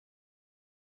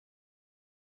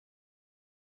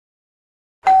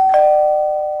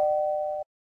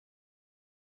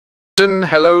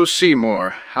Hello, Seymour.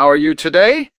 How are you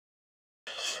today?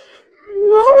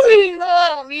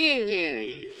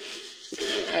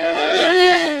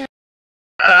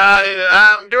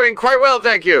 I'm doing quite well,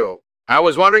 thank you. I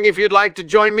was wondering if you'd like to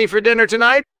join me for dinner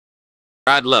tonight?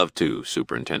 I'd love to,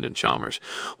 Superintendent Chalmers.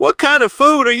 What kind of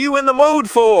food are you in the mood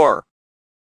for?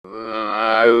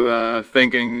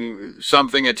 Thinking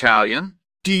something Italian.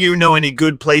 Do you know any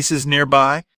good places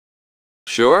nearby?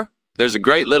 Sure. There's a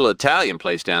great little Italian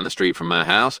place down the street from my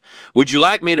house. Would you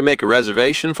like me to make a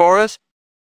reservation for us?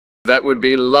 That would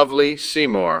be lovely,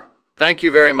 Seymour. Thank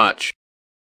you very much.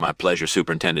 My pleasure,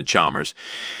 Superintendent Chalmers.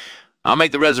 I'll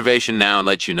make the reservation now and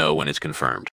let you know when it's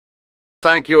confirmed.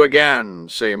 Thank you again,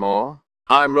 Seymour.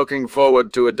 I'm looking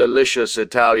forward to a delicious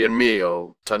Italian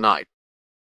meal tonight.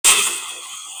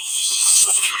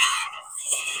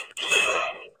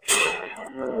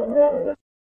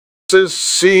 Mrs.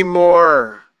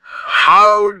 Seymour,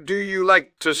 how do you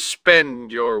like to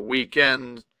spend your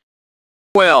weekend?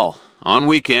 Well, on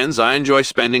weekends I enjoy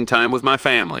spending time with my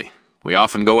family. We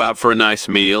often go out for a nice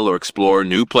meal or explore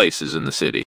new places in the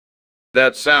city.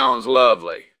 That sounds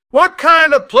lovely. What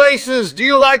kind of places do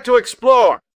you like to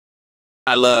explore?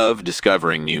 I love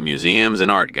discovering new museums and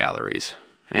art galleries.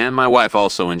 And my wife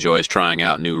also enjoys trying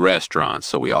out new restaurants,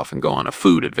 so we often go on a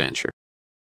food adventure.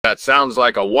 That sounds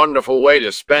like a wonderful way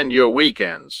to spend your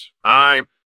weekends. I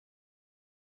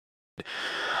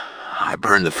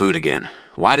burned the food again.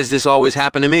 Why does this always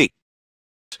happen to me?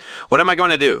 What am I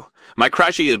going to do? My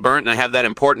crachi is burnt and I have that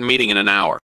important meeting in an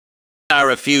hour. I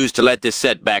refuse to let this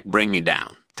setback bring me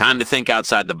down. Time to think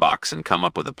outside the box and come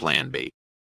up with a plan B.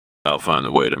 I'll find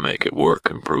a way to make it work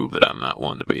and prove that I'm not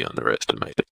one to be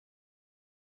underestimated.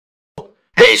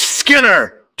 Hey,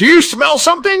 Skinner! Do you smell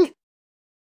something?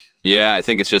 Yeah, I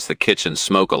think it's just the kitchen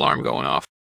smoke alarm going off.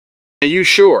 Are you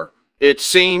sure? It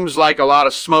seems like a lot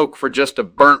of smoke for just a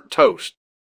burnt toast.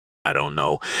 I don't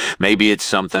know. Maybe it's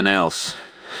something else.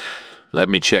 Let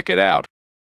me check it out.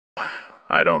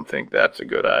 I don't think that's a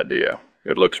good idea.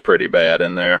 It looks pretty bad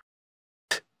in there.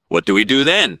 What do we do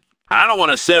then? I don't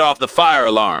want to set off the fire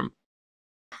alarm.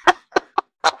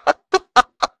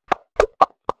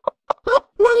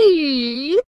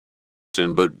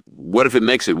 But what if it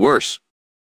makes it worse?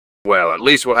 Well, at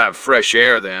least we'll have fresh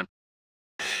air then.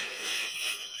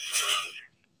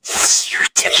 You're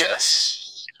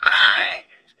ridiculous.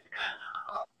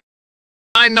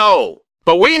 I know,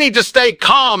 but we need to stay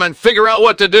calm and figure out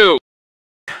what to do.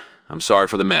 I'm sorry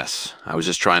for the mess. I was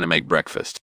just trying to make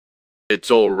breakfast.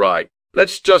 It's all right.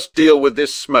 Let's just deal with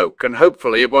this smoke, and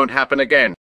hopefully it won't happen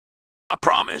again. I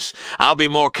promise. I'll be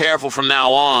more careful from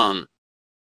now on.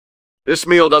 This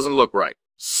meal doesn't look right.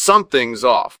 Something's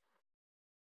off.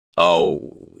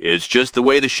 Oh, it's just the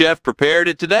way the chef prepared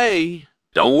it today.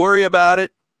 Don't worry about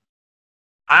it.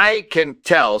 I can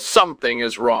tell something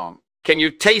is wrong. Can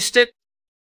you taste it?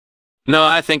 No,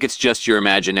 I think it's just your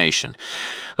imagination.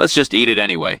 Let's just eat it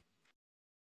anyway.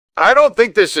 I don't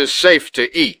think this is safe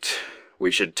to eat.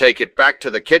 We should take it back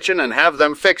to the kitchen and have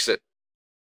them fix it.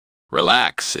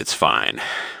 Relax, it's fine.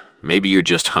 Maybe you're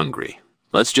just hungry.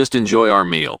 Let's just enjoy our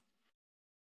meal.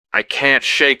 I can't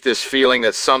shake this feeling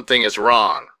that something is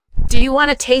wrong. Do you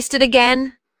want to taste it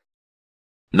again?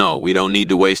 No, we don't need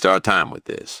to waste our time with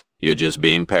this. You're just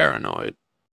being paranoid.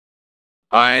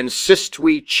 I insist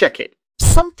we check it.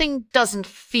 Something doesn't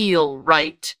feel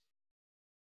right.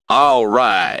 All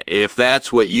right, if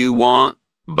that's what you want,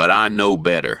 but I know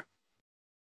better.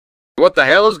 What the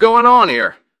hell is going on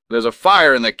here? There's a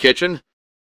fire in the kitchen.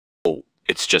 Oh,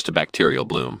 it's just a bacterial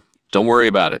bloom. Don't worry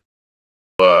about it.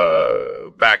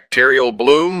 Bacterial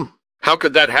bloom? How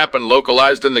could that happen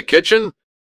localized in the kitchen?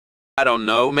 I don't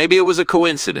know. Maybe it was a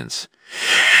coincidence.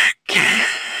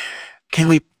 Can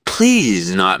we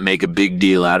please not make a big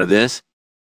deal out of this?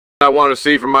 I want to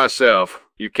see for myself.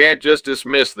 You can't just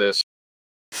dismiss this.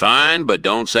 Fine, but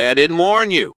don't say I didn't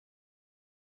warn you.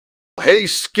 Hey,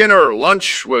 Skinner,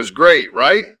 lunch was great,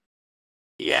 right?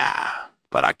 Yeah,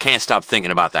 but I can't stop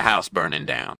thinking about the house burning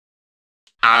down.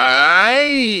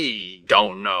 I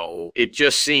don't know. It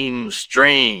just seems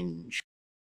strange.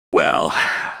 Well,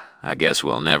 I guess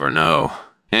we'll never know.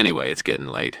 Anyway, it's getting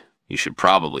late. You should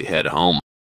probably head home.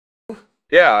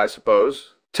 Yeah, I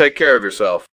suppose. Take care of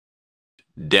yourself.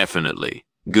 Definitely.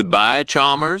 Goodbye,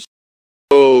 Chalmers.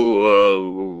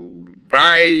 Oh,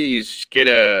 bye,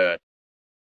 Skinner.